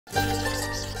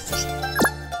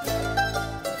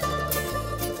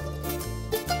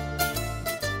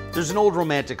There's an old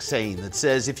romantic saying that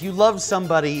says, if you love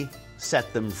somebody,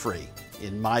 set them free.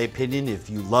 In my opinion, if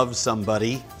you love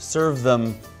somebody, serve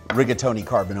them rigatoni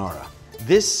carbonara.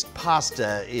 This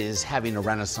pasta is having a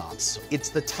renaissance. It's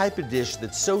the type of dish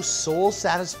that's so soul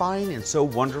satisfying and so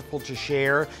wonderful to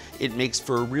share. It makes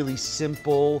for a really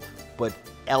simple but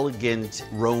elegant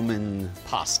Roman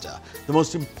pasta. The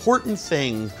most important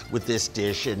thing with this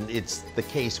dish, and it's the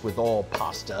case with all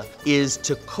pasta, is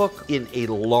to cook in a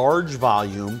large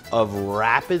volume of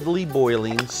rapidly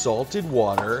boiling salted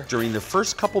water. During the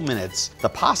first couple minutes, the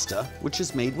pasta, which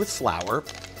is made with flour,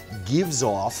 gives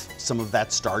off some of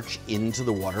that starch into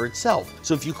the water itself.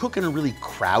 So if you cook in a really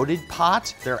crowded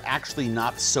pot, they're actually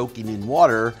not soaking in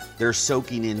water, they're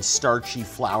soaking in starchy,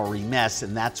 floury mess,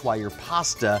 and that's why your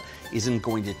pasta isn't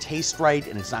going to taste right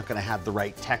and it's not going to have the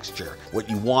right texture. What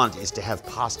you want is to have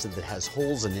pasta that has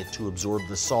holes in it to absorb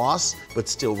the sauce, but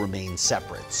still remain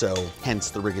separate. So hence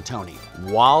the rigatoni.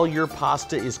 While your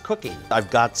pasta is cooking, I've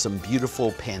got some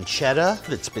beautiful pancetta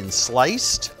that's been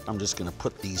sliced. I'm just going to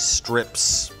put these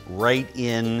strips right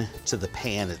in to the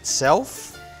pan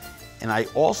itself. And I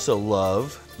also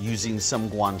love using some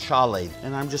guanciale,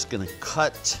 and I'm just gonna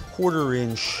cut 1/4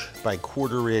 inch by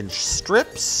 1/4 inch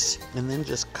strips and then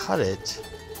just cut it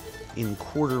in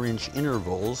 1/4 inch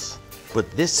intervals.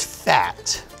 But this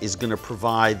fat is gonna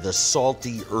provide the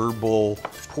salty, herbal,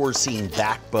 porcine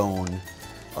backbone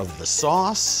of the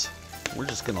sauce. We're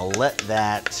just gonna let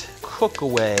that cook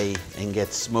away and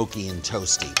get smoky and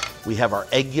toasty. We have our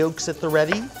egg yolks at the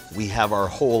ready. We have our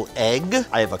whole egg.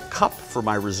 I have a cup for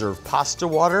my reserved pasta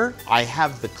water. I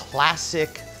have the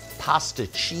classic pasta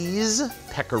cheese,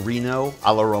 pecorino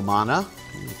alla romana.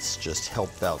 Let's just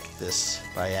help out this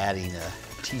by adding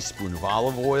a teaspoon of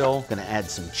olive oil. Gonna add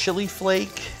some chili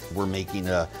flake. We're making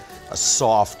a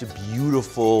soft,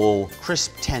 beautiful,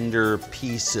 crisp, tender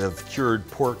piece of cured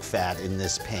pork fat in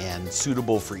this pan,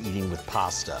 suitable for eating with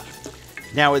pasta.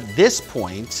 Now at this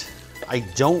point, I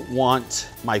don't want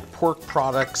my pork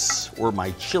products or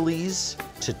my chilies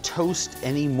to toast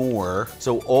anymore.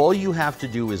 So all you have to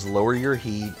do is lower your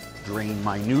heat, drain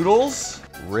my noodles,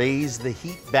 raise the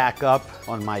heat back up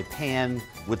on my pan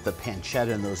with the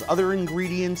pancetta and those other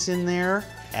ingredients in there.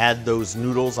 Add those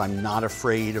noodles. I'm not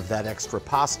afraid of that extra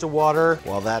pasta water.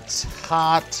 While that's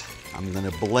hot, I'm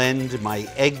gonna blend my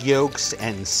egg yolks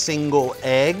and single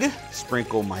egg,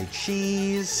 sprinkle my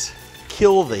cheese,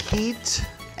 kill the heat,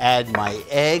 add my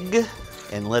egg,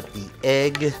 and let the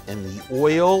egg and the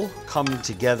oil come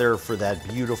together for that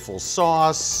beautiful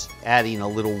sauce. Adding a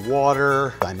little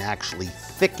water. I'm actually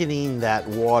thickening that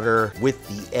water with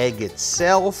the egg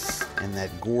itself and that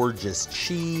gorgeous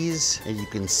cheese. And you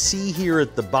can see here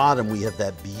at the bottom, we have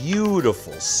that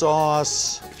beautiful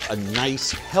sauce, a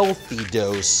nice healthy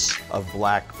dose of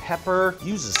black pepper.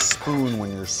 Use a spoon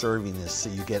when you're serving this so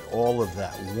you get all of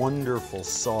that wonderful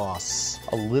sauce.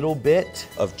 A little bit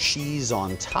of cheese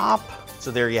on top. So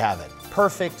there you have it.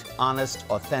 Perfect, honest,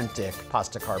 authentic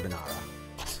pasta carbonara.